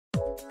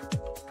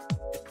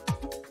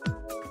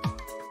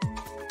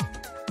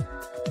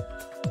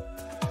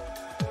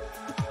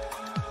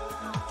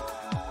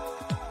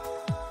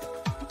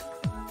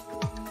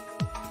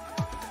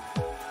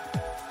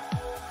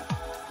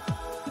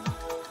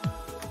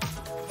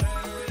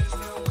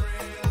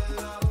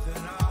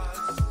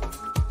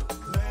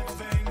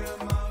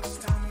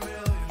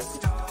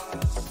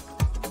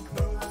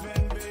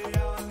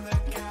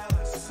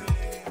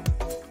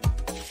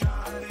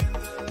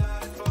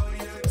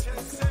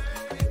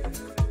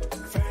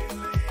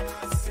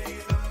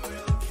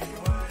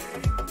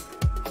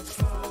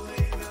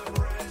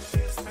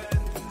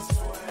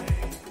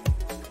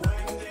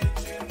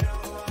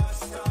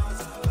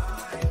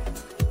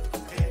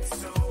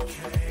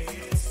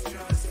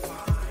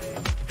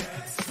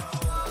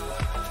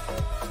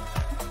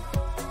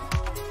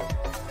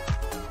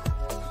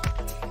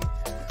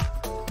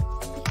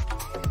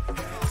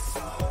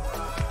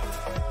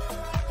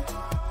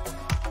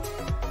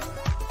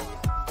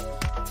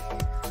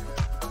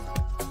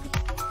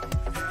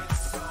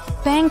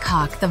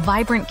Bangkok, the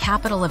vibrant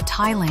capital of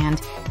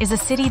Thailand, is a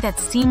city that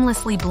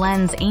seamlessly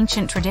blends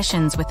ancient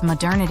traditions with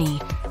modernity.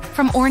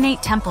 From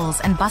ornate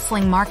temples and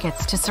bustling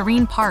markets to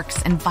serene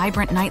parks and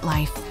vibrant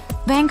nightlife,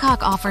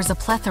 Bangkok offers a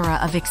plethora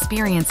of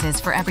experiences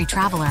for every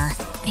traveler.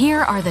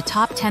 Here are the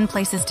top 10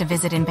 places to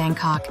visit in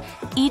Bangkok,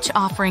 each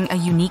offering a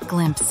unique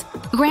glimpse.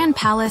 Grand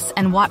Palace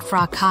and Wat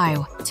Phra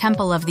Kaew,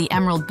 Temple of the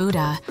Emerald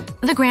Buddha.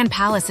 The Grand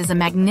Palace is a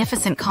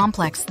magnificent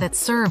complex that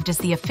served as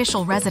the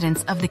official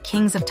residence of the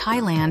kings of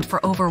Thailand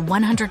for over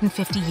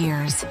 150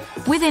 years.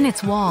 Within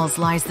its walls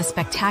lies the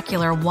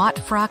spectacular Wat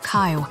Phra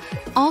Kaew,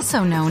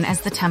 also known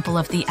as the Temple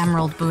of the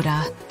Emerald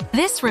Buddha.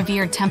 This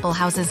revered temple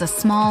houses a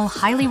small,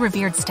 highly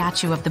revered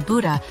statue of the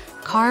Buddha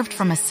carved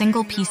from a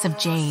single piece of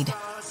jade.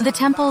 The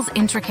temple's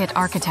intricate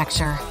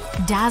architecture,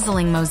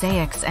 dazzling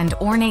mosaics, and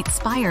ornate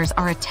spires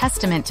are a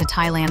testament to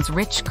Thailand's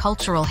rich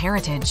cultural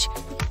heritage.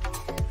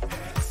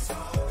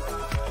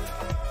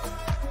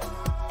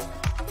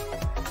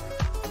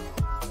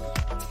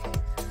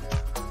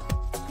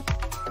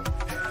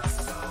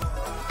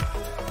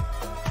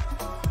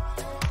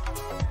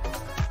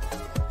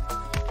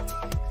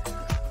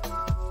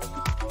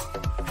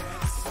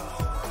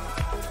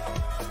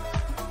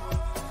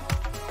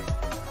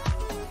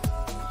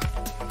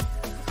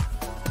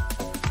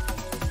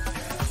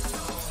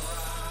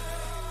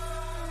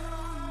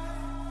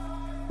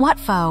 Wat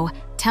Pho,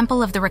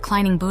 Temple of the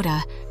Reclining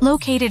Buddha.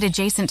 Located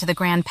adjacent to the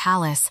Grand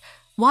Palace,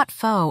 Wat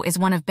Pho is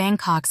one of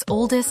Bangkok's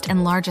oldest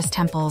and largest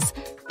temples.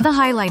 The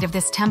highlight of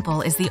this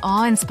temple is the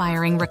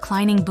awe-inspiring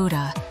Reclining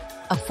Buddha,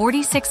 a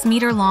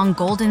 46-meter-long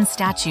golden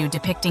statue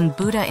depicting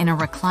Buddha in a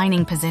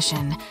reclining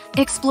position.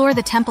 Explore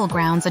the temple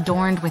grounds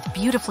adorned with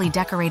beautifully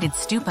decorated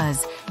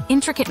stupas,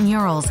 intricate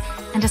murals,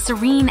 and a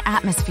serene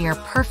atmosphere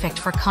perfect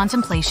for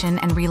contemplation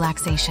and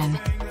relaxation.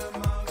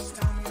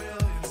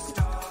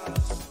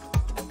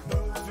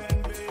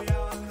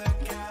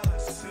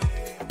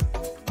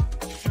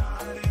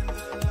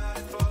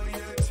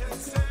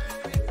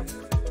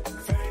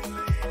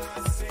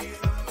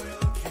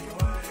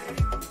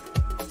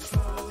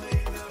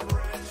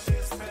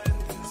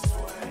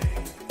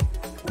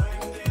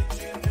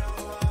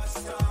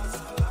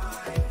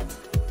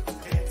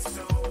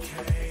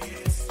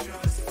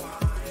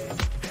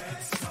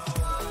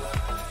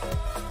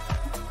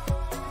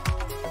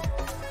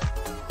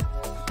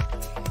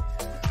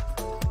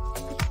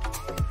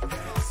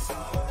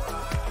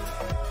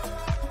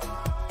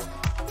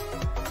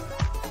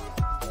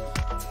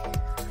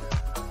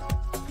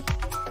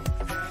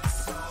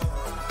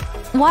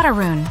 Wat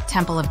Arun,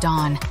 Temple of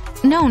Dawn.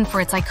 Known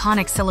for its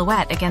iconic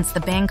silhouette against the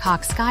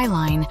Bangkok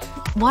skyline,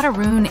 Wat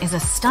Arun is a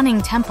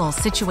stunning temple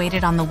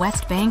situated on the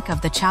west bank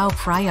of the Chao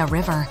Phraya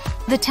River.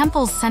 The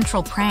temple's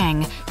central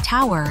prang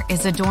tower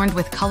is adorned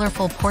with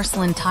colorful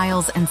porcelain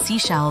tiles and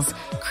seashells,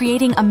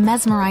 creating a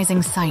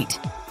mesmerizing sight.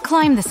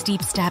 Climb the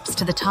steep steps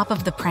to the top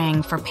of the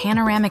prang for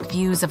panoramic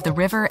views of the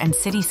river and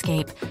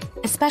cityscape,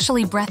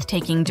 especially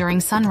breathtaking during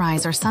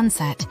sunrise or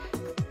sunset.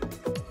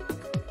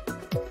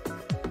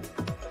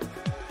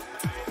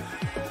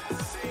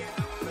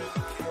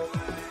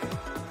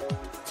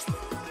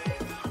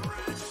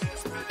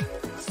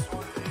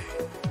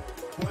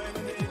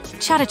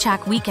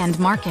 Chatuchak Weekend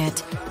Market.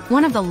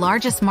 One of the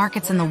largest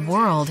markets in the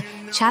world,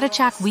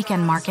 Chatuchak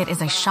Weekend Market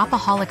is a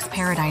shopaholic's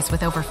paradise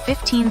with over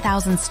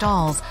 15,000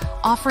 stalls,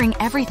 offering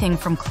everything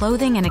from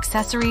clothing and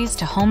accessories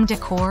to home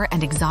decor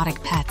and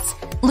exotic pets.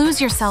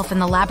 Lose yourself in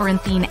the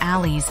labyrinthine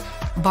alleys,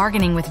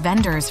 bargaining with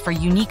vendors for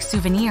unique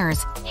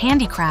souvenirs,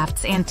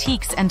 handicrafts,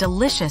 antiques, and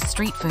delicious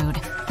street food.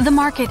 The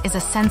market is a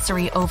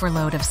sensory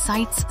overload of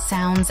sights,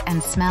 sounds,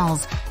 and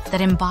smells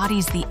that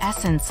embodies the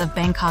essence of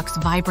Bangkok's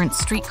vibrant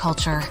street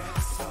culture.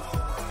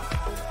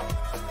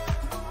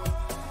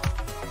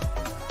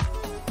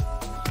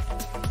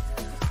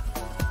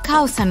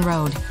 Khao San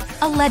Road.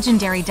 A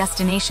legendary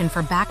destination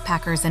for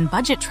backpackers and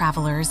budget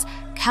travelers,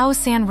 Khao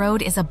San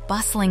Road is a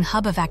bustling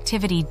hub of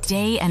activity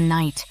day and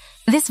night.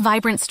 This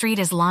vibrant street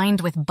is lined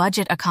with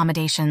budget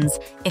accommodations,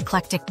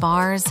 eclectic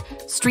bars,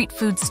 street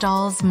food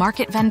stalls,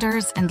 market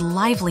vendors, and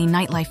lively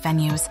nightlife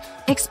venues.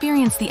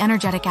 Experience the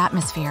energetic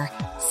atmosphere,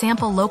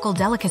 sample local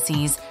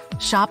delicacies,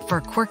 shop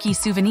for quirky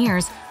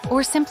souvenirs,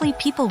 or simply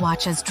people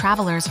watch as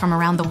travelers from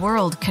around the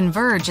world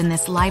converge in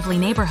this lively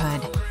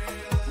neighborhood.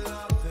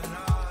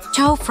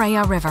 Chao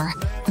Phraya River.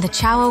 The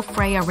Chao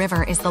Phraya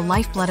River is the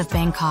lifeblood of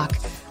Bangkok,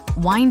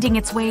 winding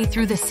its way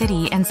through the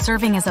city and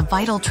serving as a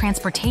vital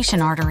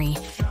transportation artery.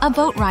 A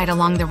boat ride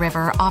along the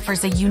river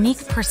offers a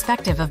unique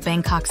perspective of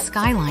Bangkok's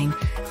skyline,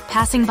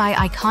 passing by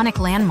iconic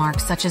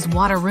landmarks such as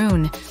Wat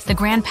Arun, the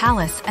Grand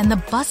Palace, and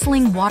the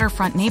bustling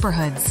waterfront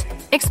neighborhoods.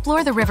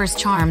 Explore the river's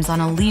charms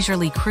on a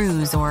leisurely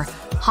cruise or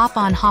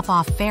hop-on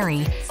hop-off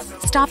ferry,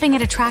 stopping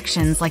at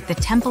attractions like the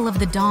Temple of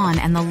the Dawn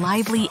and the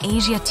lively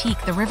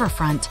Asiatique the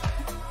riverfront.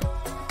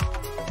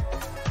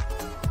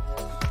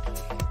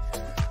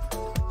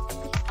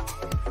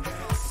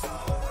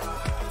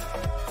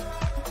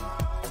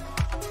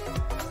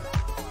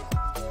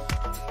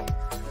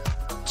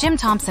 Jim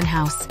Thompson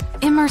House.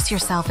 Immerse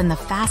yourself in the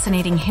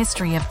fascinating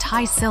history of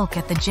Thai silk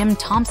at the Jim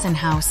Thompson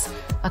House,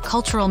 a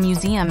cultural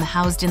museum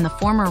housed in the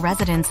former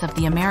residence of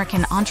the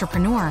American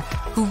entrepreneur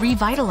who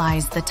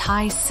revitalized the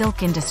Thai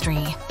silk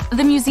industry.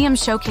 The museum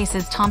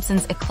showcases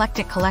Thompson's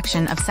eclectic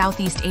collection of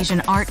Southeast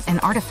Asian art and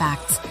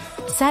artifacts,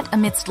 set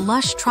amidst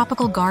lush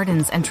tropical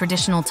gardens and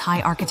traditional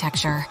Thai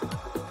architecture.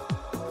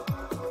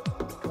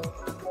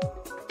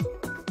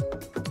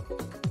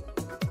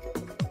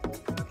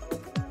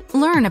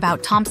 Learn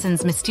about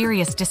Thompson's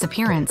mysterious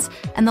disappearance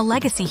and the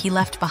legacy he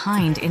left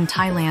behind in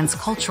Thailand's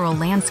cultural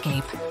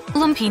landscape.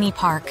 Lumpini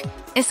Park.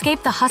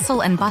 Escape the hustle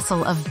and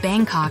bustle of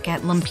Bangkok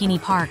at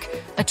Lumpini Park,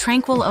 a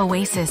tranquil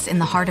oasis in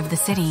the heart of the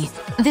city.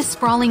 This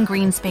sprawling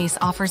green space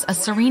offers a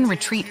serene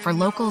retreat for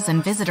locals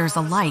and visitors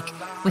alike,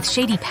 with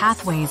shady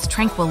pathways,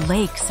 tranquil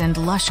lakes, and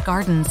lush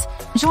gardens.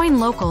 Join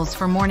locals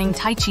for morning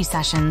Tai Chi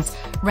sessions,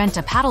 rent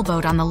a paddle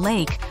boat on the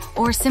lake,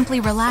 or simply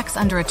relax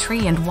under a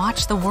tree and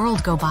watch the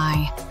world go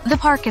by. The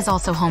park is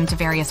also home to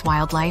various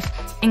wildlife,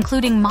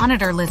 including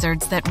monitor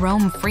lizards that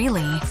roam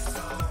freely.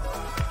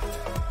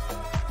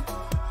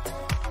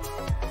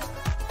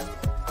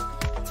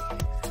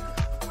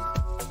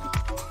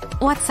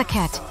 Wat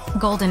Saket,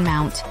 Golden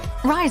Mount.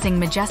 Rising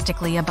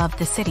majestically above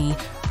the city,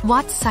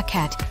 Wat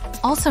Saket,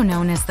 also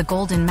known as the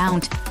Golden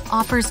Mount,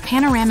 offers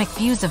panoramic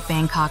views of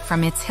Bangkok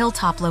from its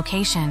hilltop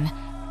location.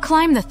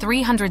 Climb the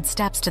 300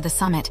 steps to the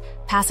summit,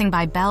 passing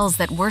by bells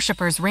that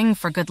worshippers ring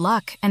for good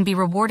luck and be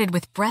rewarded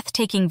with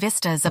breathtaking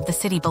vistas of the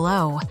city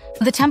below.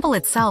 The temple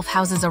itself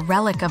houses a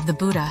relic of the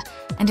Buddha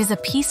and is a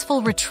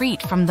peaceful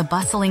retreat from the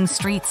bustling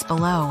streets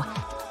below.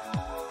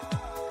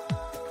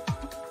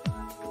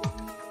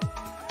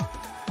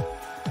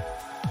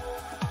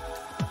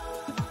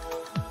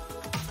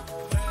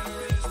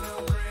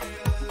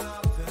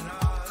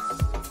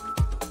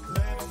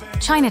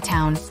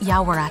 Chinatown,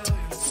 Yaowarat.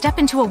 Step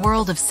into a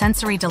world of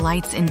sensory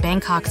delights in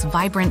Bangkok's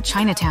vibrant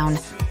Chinatown,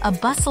 a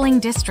bustling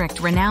district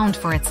renowned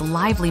for its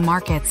lively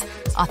markets,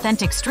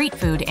 authentic street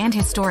food, and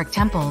historic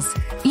temples.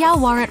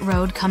 Yaowarat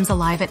Road comes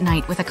alive at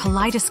night with a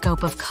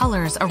kaleidoscope of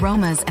colors,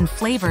 aromas, and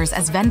flavors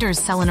as vendors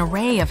sell an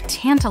array of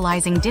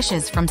tantalizing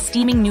dishes from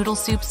steaming noodle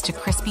soups to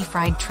crispy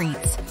fried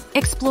treats.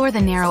 Explore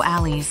the narrow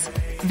alleys.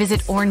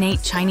 Visit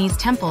ornate Chinese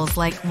temples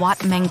like Wat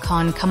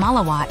Mengkon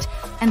Kamalawat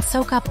and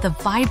soak up the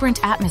vibrant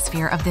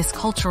atmosphere of this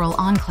cultural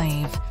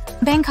enclave.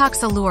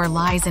 Bangkok's allure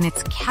lies in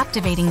its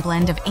captivating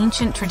blend of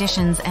ancient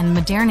traditions and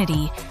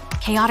modernity,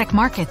 chaotic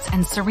markets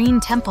and serene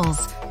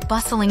temples,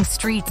 bustling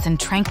streets and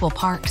tranquil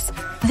parks.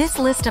 This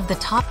list of the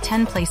top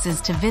 10 places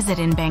to visit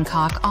in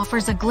Bangkok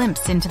offers a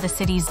glimpse into the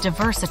city's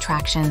diverse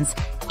attractions,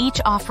 each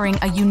offering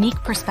a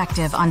unique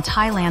perspective on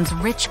Thailand's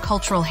rich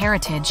cultural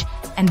heritage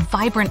and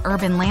vibrant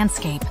urban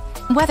landscape.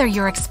 Whether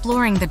you're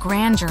exploring the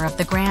grandeur of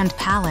the Grand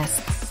Palace,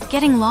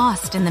 getting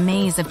lost in the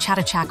maze of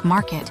Chatuchak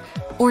Market,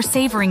 or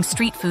savoring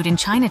street food in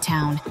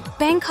Chinatown,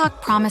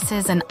 Bangkok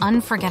promises an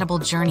unforgettable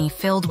journey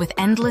filled with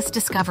endless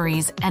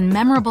discoveries and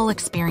memorable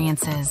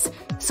experiences.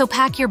 So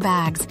pack your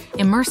bags,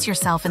 immerse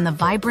yourself in the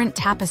vibrant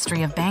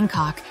tapestry of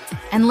Bangkok,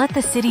 and let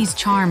the city's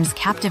charms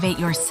captivate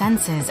your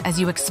senses as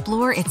you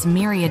explore its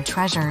myriad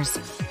treasures.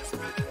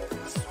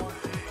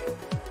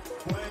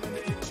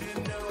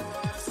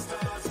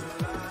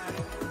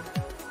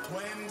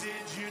 When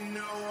did you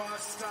know our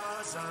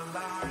stars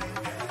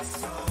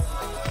align?